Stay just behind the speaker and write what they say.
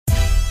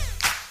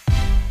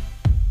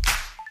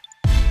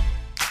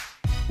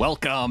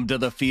Welcome to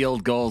the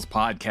Field Goals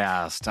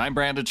Podcast. I'm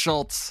Brandon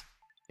Schultz.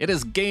 It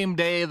is game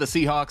day. The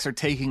Seahawks are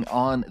taking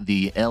on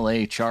the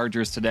LA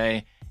Chargers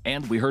today,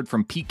 and we heard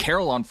from Pete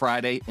Carroll on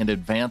Friday in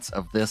advance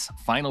of this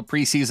final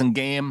preseason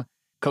game.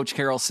 Coach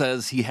Carroll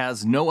says he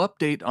has no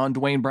update on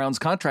Dwayne Brown's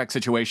contract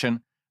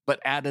situation, but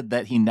added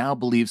that he now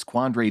believes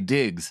Quandre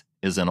Diggs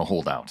is in a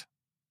holdout.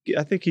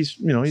 I think he's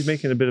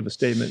making a bit of a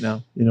statement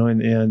now,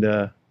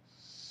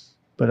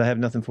 but I have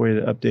nothing for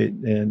you to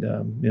update,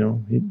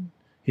 and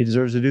he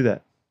deserves to do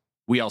that.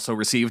 We also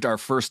received our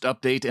first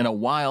update in a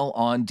while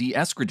on D.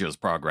 Eskridge's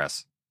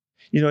progress.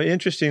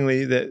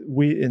 Interestingly, that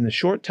in the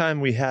short time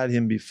we had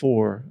him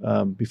before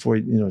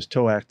his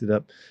toe acted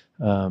up,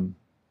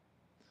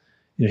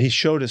 he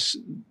showed us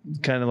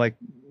kind of like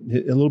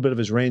a little bit of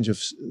his range of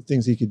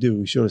things he could do.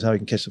 He showed us how he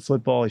can catch the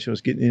football. He showed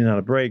us getting in and out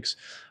of breaks,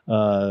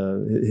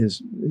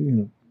 his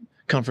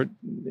comfort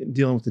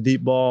dealing with the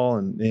deep ball,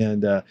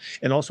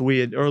 and also we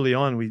had early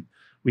on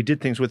we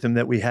did things with him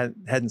that we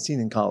hadn't seen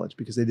in college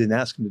because they didn't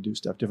ask him to do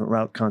stuff, different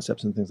route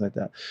concepts and things like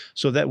that.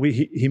 So that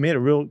he made a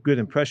real good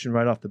impression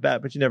right off the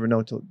bat, but you never know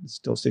until it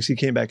still sticks. He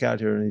came back out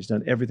here and he's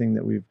done everything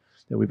that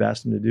we've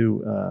asked him to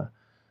do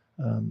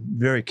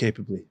very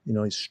capably.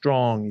 He's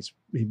strong,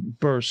 he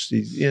bursts,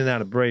 he's in and out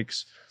of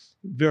breaks,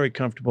 very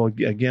comfortable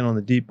again on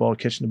the deep ball,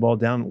 catching the ball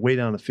way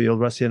down the field.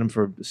 Russ hit him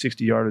for a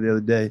 60-yarder the other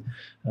day,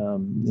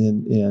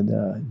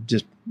 and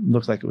just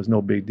looked like it was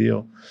no big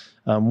deal.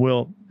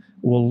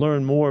 We'll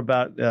learn more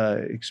about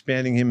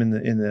expanding him in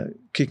the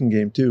kicking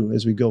game too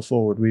as we go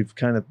forward. We've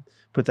kind of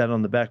put that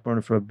on the back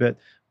burner for a bit,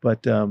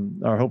 but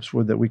our hopes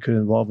were that we could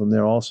involve him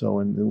there also.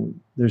 And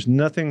there's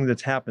nothing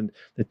that's happened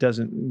that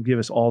doesn't give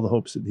us all the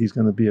hopes that he's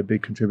going to be a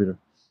big contributor.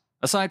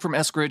 Aside from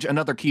Eskridge,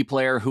 another key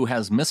player who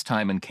has missed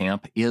time in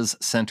camp is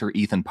center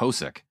Ethan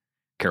Posick.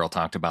 Carroll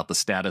talked about the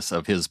status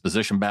of his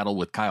position battle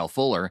with Kyle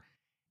Fuller,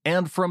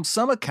 and from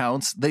some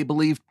accounts, they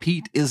believe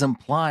Pete is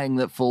implying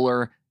that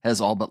Fuller has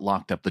all but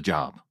locked up the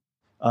job.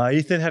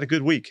 Ethan had a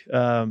good week,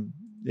 and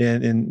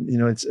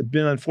it's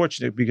been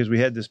unfortunate because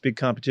we had this big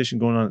competition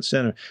going on at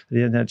center that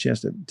he hasn't had a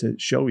chance to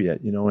show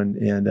yet.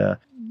 And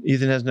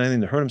Ethan hasn't done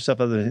anything to hurt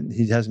himself other than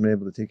he hasn't been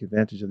able to take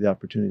advantage of the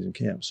opportunities in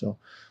camp. So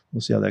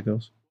we'll see how that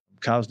goes.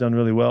 Kyle's done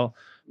really well.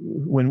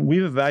 When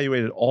we've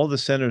evaluated all the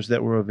centers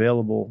that were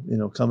available,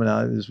 coming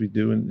out as we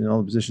do in all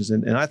the positions,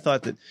 and I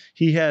thought that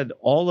he had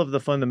all of the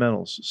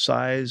fundamentals: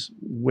 size,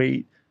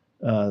 weight,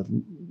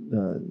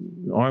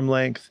 arm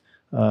length,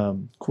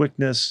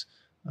 quickness,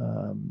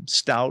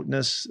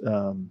 stoutness,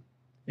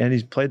 and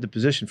he's played the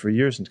position for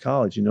years in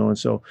college, and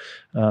so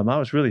I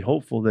was really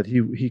hopeful that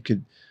he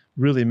could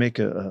really make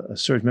a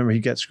surge. Remember, he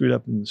got screwed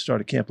up in the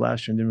start of camp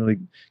last year and didn't really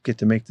get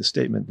to make the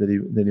statement that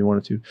he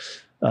wanted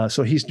to.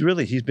 So he's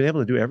been able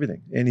to do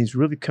everything, and he's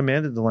really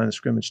commanded the line of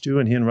scrimmage too.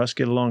 And he and Russ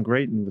get along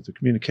great, and with the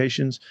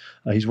communications,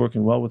 he's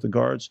working well with the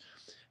guards.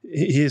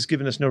 He has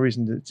given us no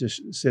reason to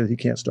just say that he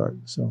can't start.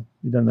 So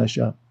he's done a nice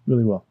job,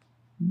 really well.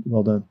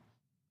 Well done.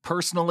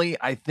 Personally,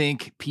 I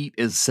think Pete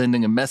is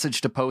sending a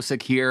message to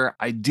Posick here.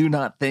 I do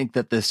not think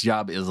that this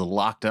job is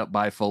locked up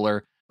by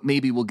Fuller.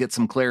 Maybe we'll get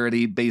some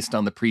clarity based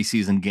on the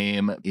preseason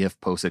game if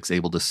Posick's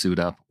able to suit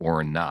up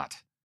or not.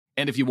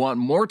 And if you want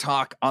more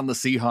talk on the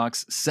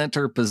Seahawks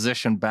center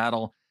position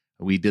battle,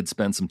 we did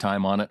spend some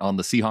time on it on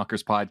the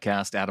Seahawkers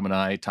podcast. Adam and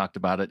I talked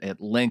about it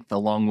at length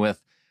along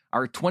with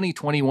our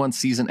 2021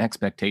 season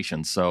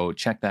expectations. So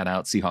check that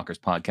out,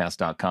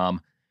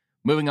 SeahawkersPodcast.com.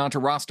 Moving on to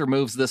roster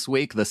moves this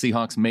week, the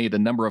Seahawks made a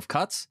number of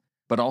cuts,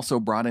 but also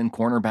brought in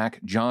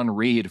cornerback John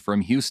Reed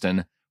from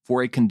Houston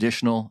for a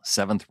conditional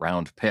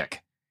 7th-round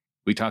pick.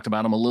 We talked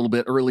about him a little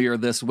bit earlier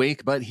this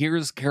week, but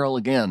here's Carroll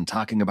again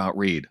talking about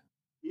Reed.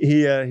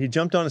 He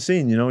jumped on the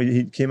scene.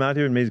 He came out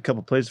here and made a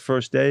couple plays the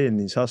first day, and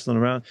he's hustling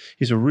around.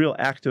 He's a real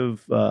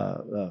active,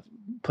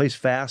 plays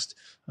fast,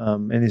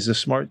 and he's a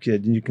smart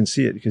kid, and you can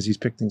see it because he's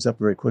picked things up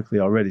very quickly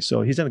already.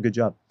 So he's done a good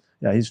job.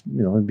 Yeah,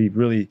 it'd be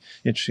really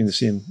interesting to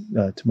see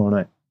him tomorrow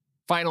night.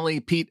 Finally,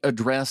 Pete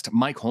addressed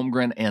Mike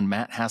Holmgren and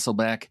Matt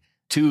Hasselbeck,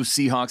 two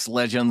Seahawks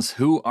legends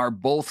who are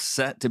both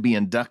set to be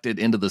inducted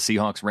into the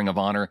Seahawks Ring of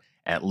Honor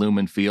at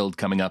Lumen Field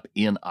coming up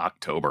in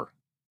October.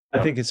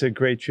 I think it's a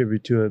great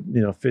tribute to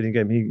a fitting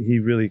game. He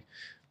really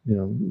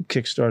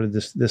kickstarted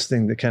this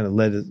thing that kind of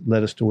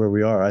led us to where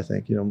we are. I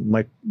think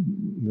Mike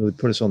really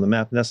put us on the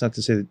map, and that's not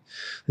to say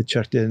that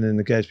Chuck didn't and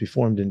the guys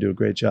before him didn't do a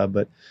great job,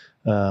 but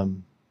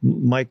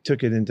Mike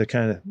took it into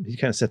he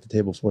set the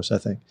table for us, I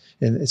think.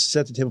 And it's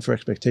set the table for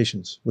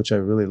expectations, which I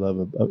really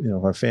love.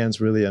 Our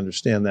fans really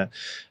understand that,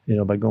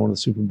 by going to the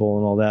Super Bowl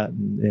and all that.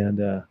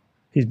 And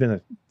he's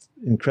been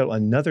incredible.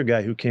 Another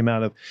guy who came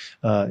out of,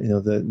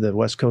 the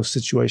West Coast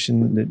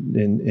situation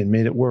and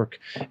made it work.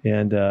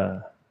 And,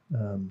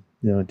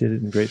 did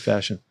it in great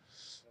fashion.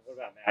 What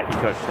about Matt? He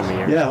coached him a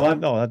year. Yeah,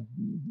 well, I'm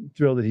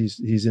thrilled that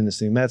he's in this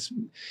thing. Matt's,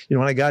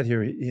 when I got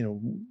here,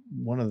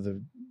 one of the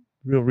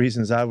real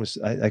reasons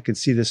I could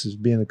see this as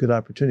being a good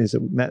opportunity is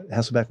that Matt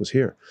Hasselbeck was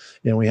here,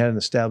 and we had an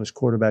established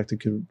quarterback that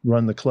could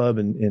run the club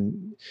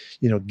and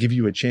give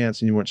you a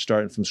chance, and you weren't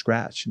starting from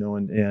scratch,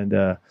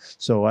 and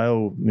so I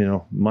owe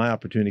my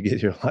opportunity to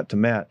get here a lot to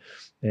Matt,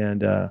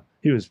 and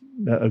he was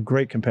a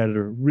great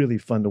competitor, really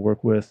fun to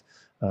work with,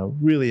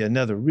 really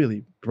another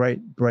really bright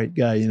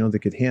guy, that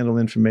could handle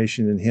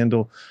information and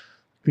handle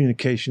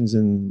communications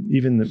and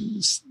even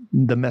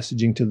the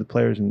messaging to the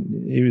players,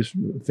 and he was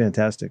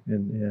fantastic.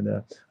 And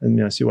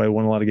I see why he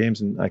won a lot of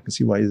games, and I can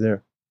see why he's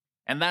there.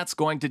 And that's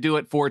going to do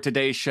it for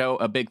today's show.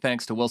 A big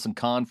thanks to Wilson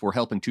Kahn for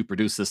helping to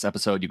produce this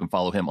episode. You can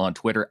follow him on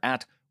Twitter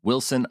at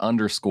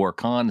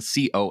Wilson_Kahn,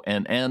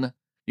 CONN.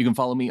 You can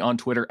follow me on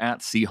Twitter at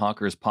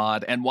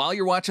SeahawkersPod. And while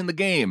you're watching the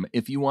game,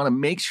 if you want to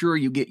make sure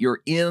you get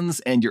your ins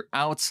and your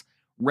outs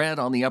read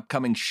on the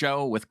upcoming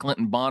show with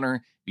Clinton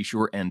Bonner, be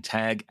sure and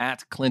tag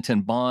at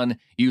Clinton Bon.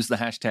 Use the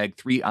hashtag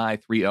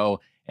 3i30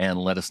 and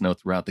let us know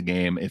throughout the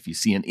game if you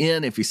see an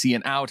in, if you see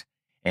an out,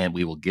 and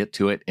we will get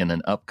to it in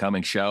an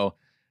upcoming show.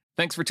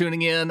 Thanks for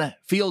tuning in.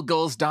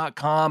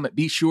 Fieldgoals.com.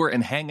 Be sure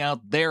and hang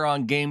out there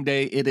on game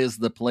day. It is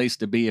the place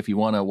to be if you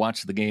want to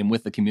watch the game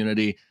with the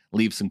community.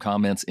 Leave some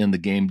comments in the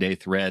game day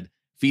thread.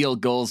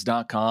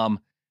 Fieldgoals.com.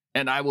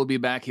 And I will be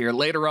back here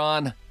later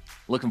on.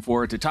 Looking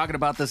forward to talking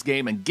about this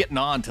game and getting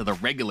on to the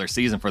regular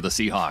season for the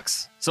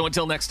Seahawks. So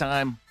until next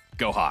time,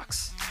 go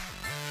Hawks.